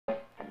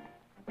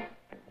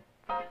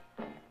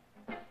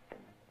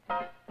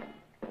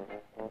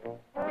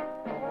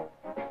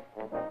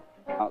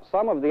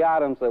some of the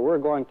items that we're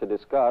going to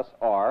discuss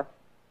are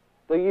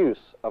the use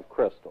of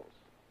crystals,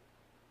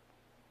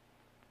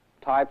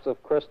 types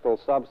of crystal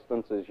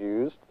substances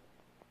used,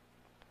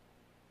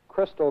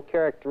 crystal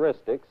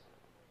characteristics,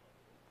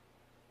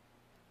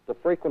 the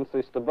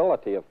frequency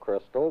stability of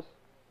crystals.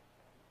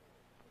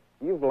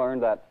 You've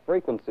learned that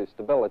frequency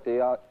stability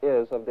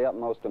is of the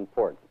utmost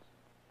importance.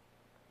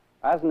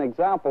 As an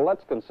example,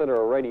 let's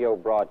consider a radio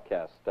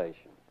broadcast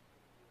station.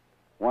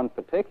 One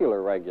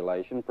particular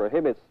regulation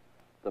prohibits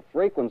the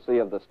frequency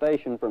of the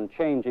station from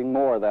changing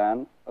more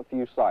than a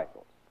few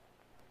cycles,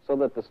 so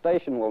that the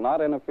station will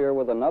not interfere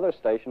with another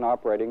station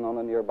operating on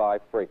a nearby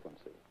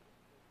frequency.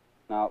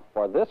 Now,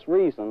 for this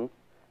reason,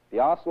 the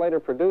oscillator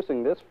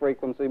producing this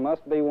frequency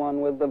must be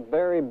one with the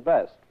very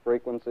best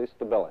frequency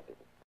stability.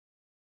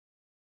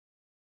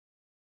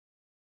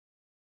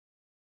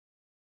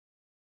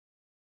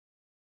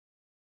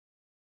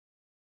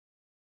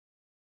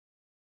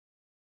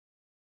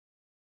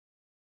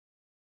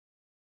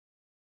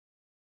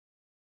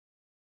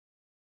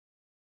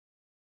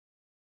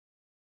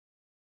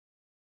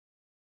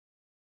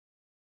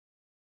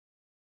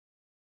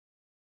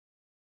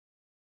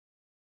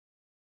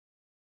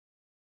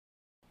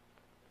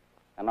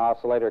 An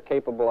oscillator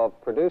capable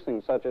of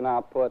producing such an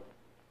output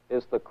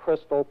is the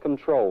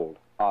crystal-controlled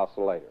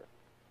oscillator.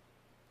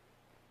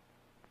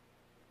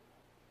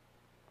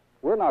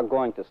 We're not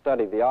going to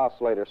study the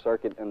oscillator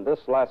circuit in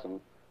this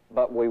lesson,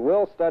 but we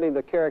will study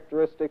the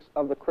characteristics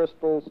of the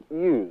crystals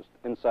used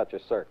in such a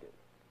circuit.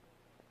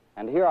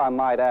 And here I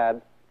might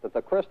add that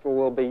the crystal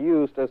will be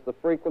used as the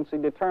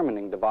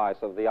frequency-determining device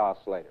of the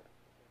oscillator.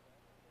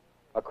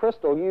 A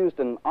crystal used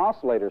in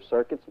oscillator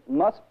circuits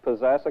must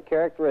possess a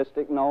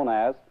characteristic known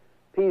as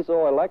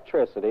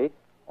piezoelectricity,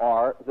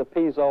 or the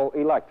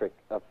piezoelectric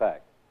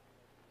effect.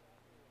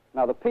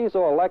 Now, the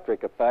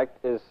piezoelectric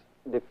effect is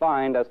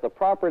defined as the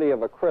property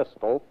of a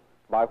crystal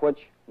by which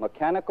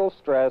mechanical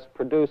stress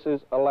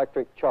produces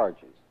electric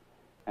charges,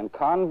 and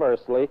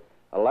conversely,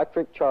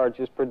 electric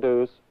charges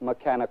produce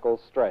mechanical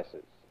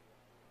stresses.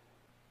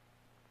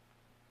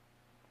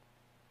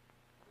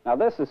 Now,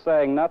 this is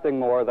saying nothing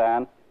more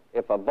than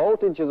if a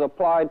voltage is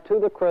applied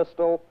to the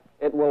crystal,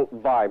 it will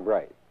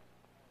vibrate.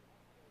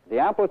 The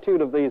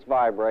amplitude of these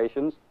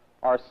vibrations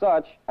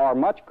are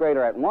much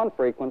greater at one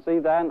frequency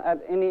than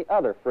at any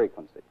other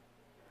frequency.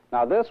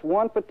 Now, this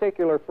one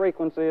particular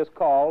frequency is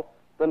called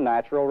the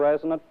natural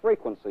resonant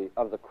frequency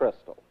of the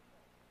crystal.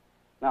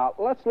 Now,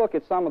 let's look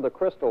at some of the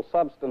crystal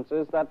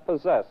substances that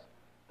possess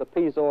the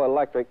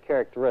piezoelectric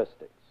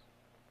characteristics.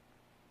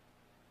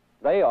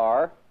 They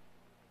are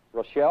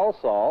Rochelle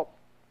salt,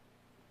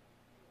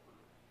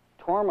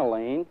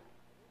 tourmaline,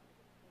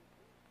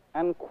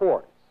 and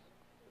quartz.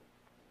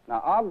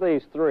 Now, of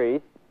these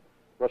three,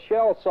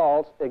 Rochelle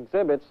salt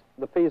exhibits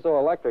the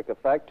piezoelectric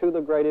effect to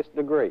the greatest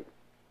degree.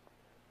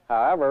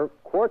 However,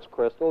 quartz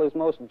crystal is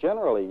most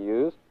generally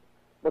used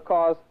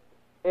because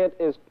it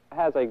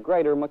has a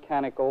greater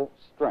mechanical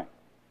strength.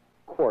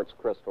 Quartz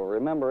crystal,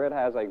 remember, it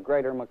has a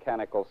greater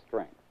mechanical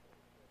strength.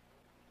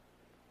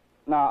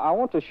 Now, I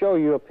want to show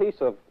you a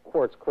piece of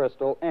quartz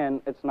crystal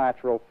in its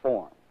natural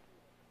form.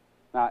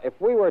 Now, if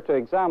we were to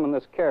examine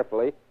this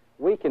carefully,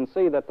 we can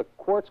see that the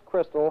quartz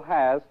crystal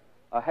has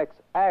a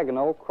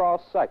hexagonal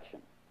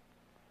cross-section.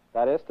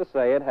 That is to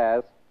say, it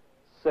has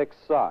 6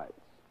 sides.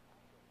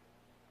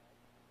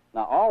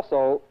 Now,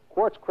 also,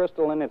 quartz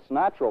crystal in its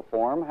natural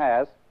form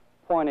has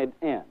pointed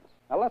ends.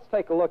 Now, let's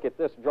take a look at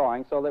this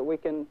drawing so that we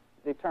can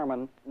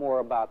determine more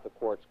about the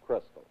quartz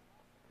crystal.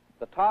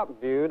 The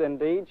top viewed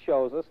indeed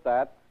shows us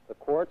that the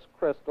quartz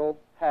crystal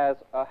has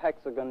a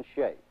hexagon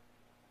shape,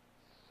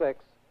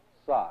 6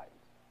 sides,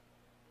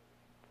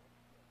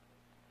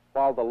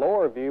 while the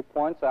lower view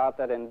points out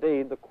that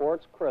indeed the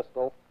quartz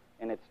crystal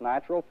in its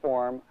natural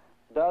form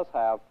does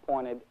have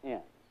pointed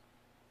ends.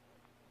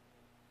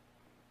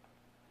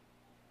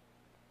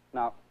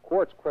 Now,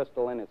 quartz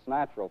crystal in its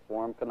natural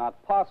form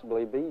cannot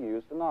possibly be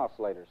used in an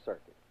oscillator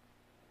circuit.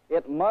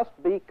 It must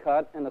be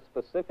cut in a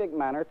specific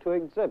manner to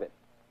exhibit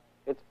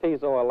its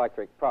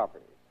piezoelectric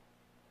properties.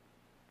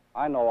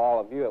 I know all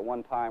of you at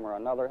one time or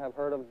another have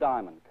heard of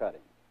diamond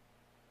cutting.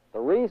 The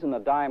reason a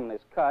diamond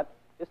is cut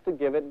is to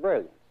give it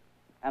brilliance,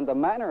 and the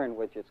manner in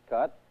which it's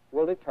cut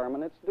will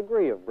determine its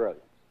degree of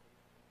brilliance.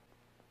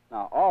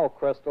 Now, all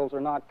crystals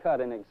are not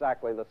cut in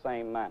exactly the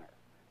same manner,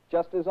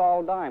 just as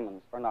all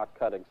diamonds are not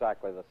cut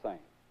exactly the same.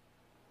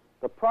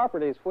 The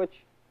properties which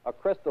a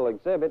crystal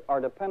exhibits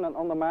are dependent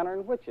on the manner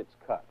in which it's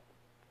cut.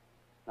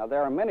 Now,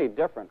 there are many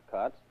different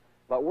cuts,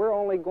 but we're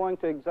only going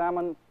to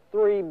examine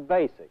 3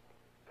 basic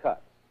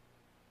cuts.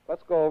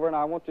 Let's go over, and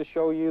I want to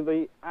show you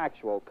the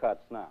actual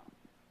cuts now.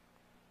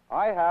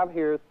 I have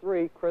here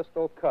 3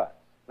 crystal cuts.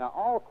 Now,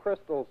 all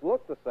crystals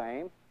look the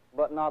same,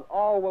 but not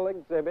all will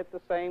exhibit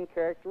the same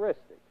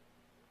characteristics.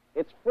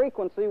 Its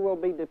frequency will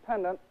be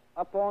dependent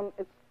upon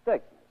its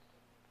thickness.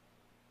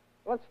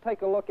 Let's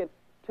take a look at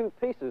 2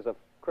 pieces of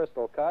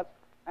crystal cuts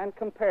and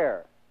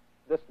compare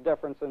this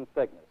difference in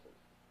thicknesses.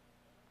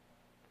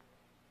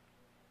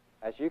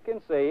 As you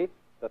can see,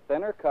 the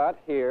thinner cut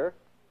here,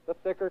 the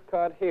thicker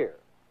cut here.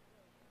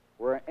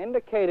 We're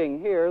indicating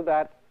here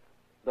that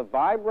the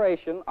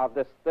vibration of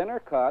this thinner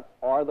cut,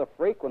 or the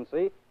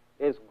frequency,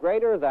 is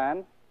greater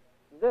than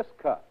this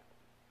cut.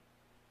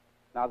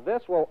 Now,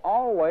 this will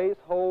always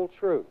hold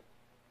true.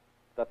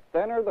 The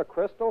thinner the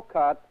crystal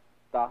cut,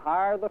 the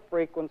higher the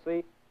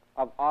frequency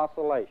of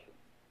oscillation.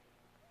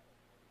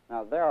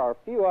 Now, there are a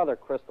few other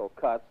crystal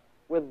cuts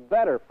with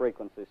better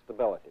frequency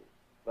stability,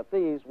 but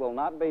these will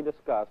not be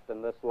discussed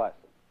in this lesson.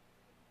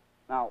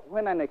 Now,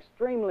 when an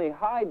extremely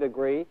high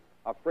degree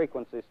of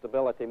frequency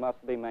stability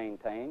must be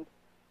maintained,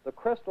 the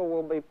crystal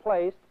will be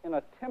placed in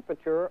a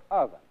temperature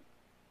oven.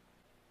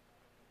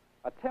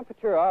 A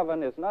temperature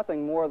oven is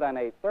nothing more than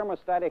a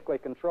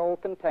thermostatically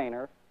controlled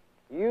container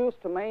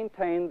used to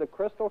maintain the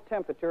crystal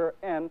temperature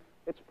in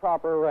its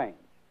proper range.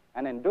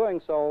 And in doing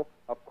so,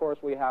 of course,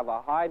 we have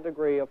a high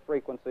degree of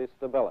frequency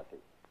stability.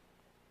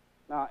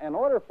 Now, in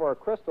order for a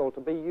crystal to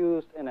be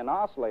used in an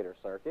oscillator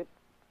circuit,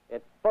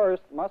 it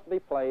first must be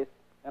placed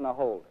in a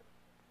holder.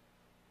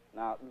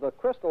 Now, the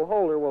crystal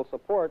holder will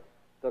support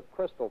the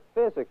crystal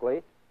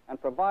physically and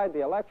provide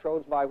the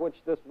electrodes by which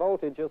this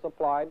voltage is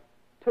applied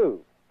to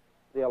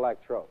the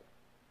electrode.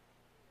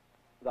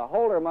 The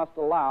holder must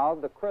allow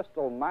the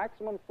crystal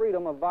maximum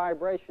freedom of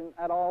vibration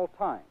at all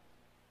times.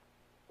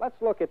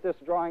 Let's look at this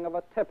drawing of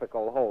a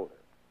typical holder.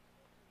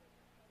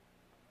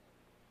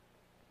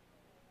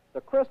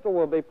 The crystal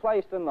will be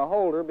placed in the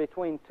holder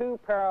between two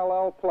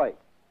parallel plates.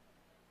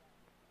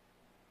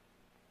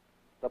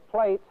 The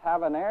plates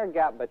have an air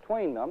gap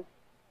between them,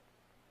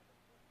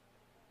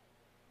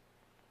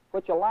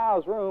 which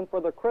allows room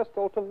for the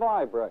crystal to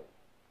vibrate.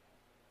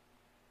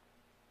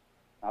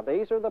 Now,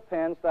 these are the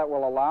pins that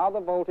will allow the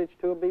voltage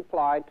to be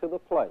applied to the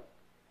plate.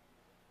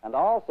 And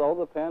also,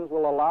 the pins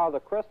will allow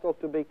the crystal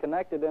to be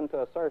connected into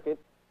a circuit.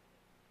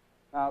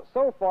 Now,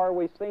 so far,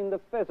 we've seen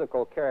the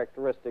physical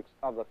characteristics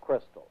of the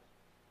crystal.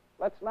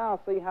 Let's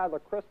now see how the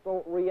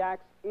crystal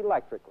reacts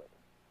electrically.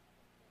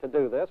 To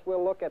do this,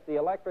 we'll look at the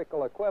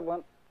electrical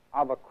equivalent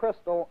of a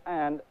crystal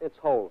and its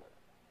holder.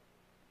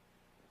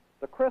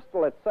 The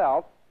crystal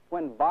itself,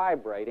 when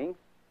vibrating,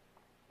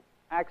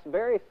 acts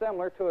very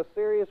similar to a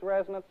series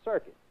resonance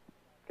circuit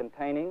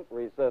containing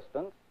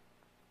resistance,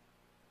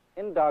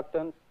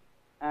 inductance,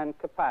 and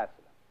capacitance.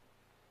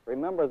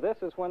 Remember, this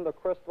is when the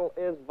crystal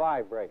is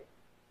vibrating.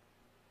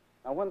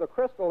 Now, when the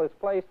crystal is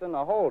placed in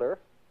the holder,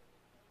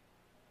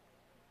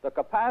 the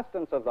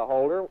capacitance of the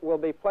holder will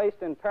be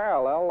placed in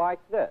parallel like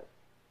this.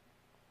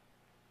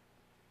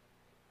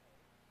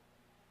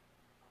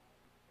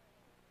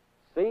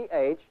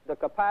 CH, the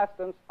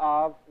capacitance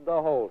of the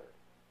holder.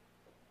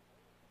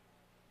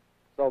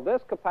 So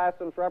this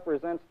capacitance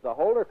represents the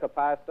holder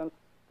capacitance.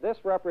 This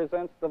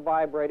represents the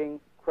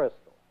vibrating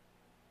crystal.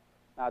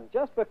 Now,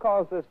 just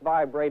because this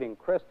vibrating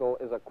crystal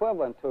is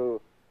equivalent to,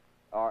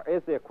 or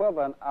is the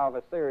equivalent of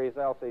a series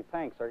LC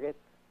tank circuit,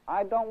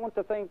 I don't want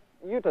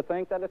you to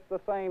think that it's the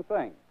same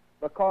thing,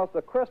 because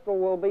the crystal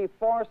will be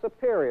far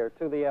superior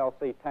to the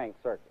LC tank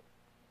circuit.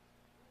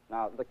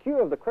 Now, the Q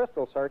of the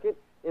crystal circuit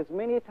is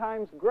many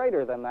times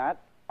greater than that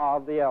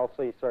of the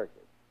LC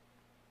circuit.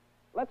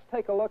 Let's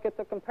take a look at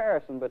the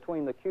comparison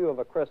between the Q of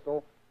a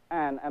crystal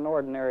and an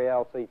ordinary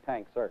LC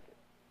tank circuit.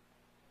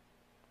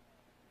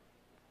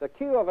 The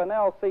Q of an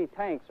LC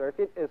tank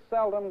circuit is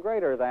seldom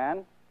greater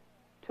than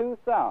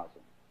 2,000,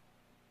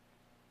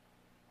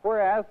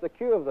 whereas the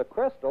Q of the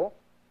crystal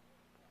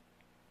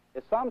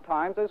is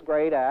sometimes as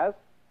great as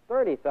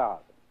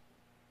 30,000.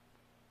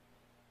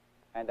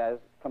 And as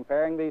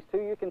comparing these two,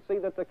 you can see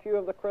that the Q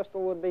of the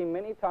crystal would be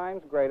many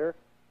times greater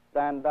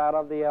than that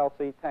of the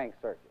LC tank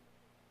circuit.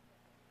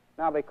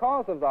 Now,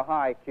 because of the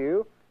high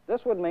Q,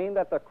 this would mean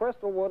that the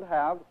crystal would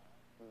have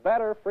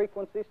better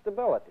frequency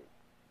stability.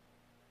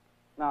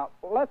 Now,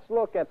 let's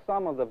look at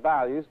some of the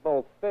values,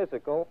 both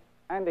physical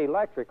and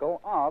electrical,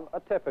 of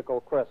a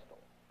typical crystal.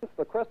 Since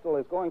the crystal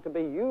is going to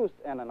be used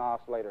in an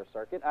oscillator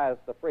circuit as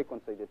the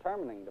frequency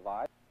determining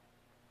device,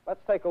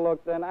 let's take a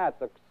look then at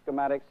the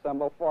schematic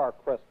symbol for our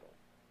crystal.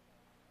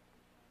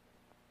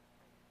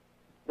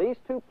 These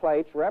two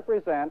plates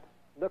represent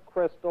the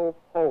crystal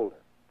holder,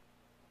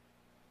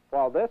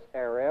 while this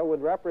area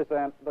would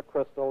represent the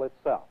crystal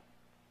itself.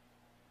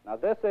 Now,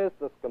 this is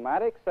the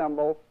schematic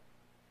symbol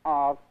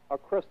of a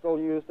crystal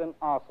used in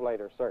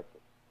oscillator circuits.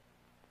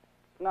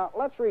 Now,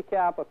 let's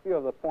recap a few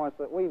of the points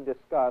that we've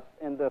discussed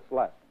in this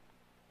lesson.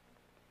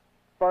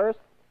 First,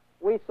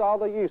 we saw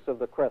the use of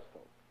the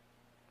crystal.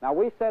 Now,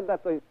 we said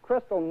that the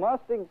crystal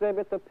must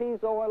exhibit the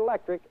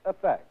piezoelectric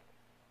effect.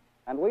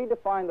 And we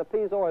define the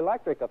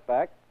piezoelectric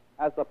effect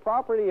as the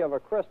property of a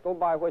crystal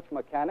by which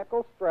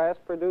mechanical stress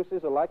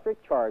produces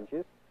electric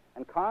charges,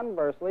 and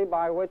conversely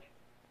by which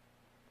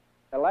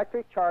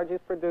electric charges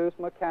produce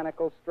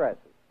mechanical stresses.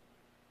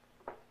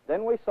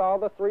 Then we saw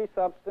the three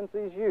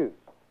substances used: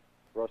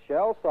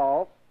 Rochelle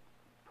salts,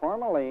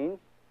 tourmaline,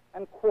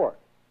 and quartz.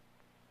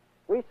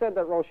 We said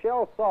that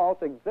Rochelle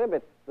salts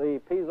exhibits the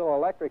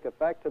piezoelectric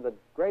effect to the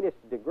greatest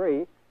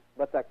degree,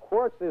 but that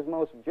quartz is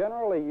most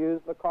generally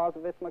used because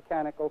of its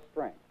mechanical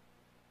strength.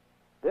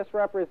 This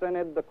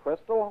represented the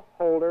crystal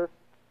holder,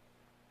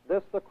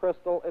 this the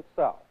crystal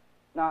itself.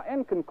 Now,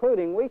 in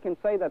concluding, we can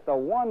say that the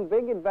one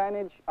big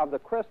advantage of the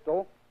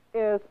crystal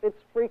is its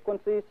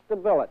frequency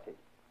stability.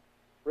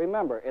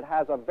 Remember, it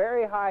has a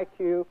very high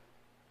Q,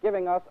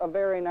 giving us a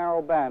very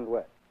narrow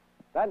bandwidth.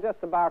 That just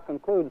about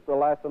concludes the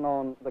lesson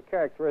on the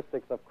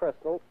characteristics of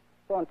crystals.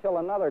 So until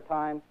another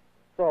time,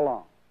 so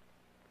long.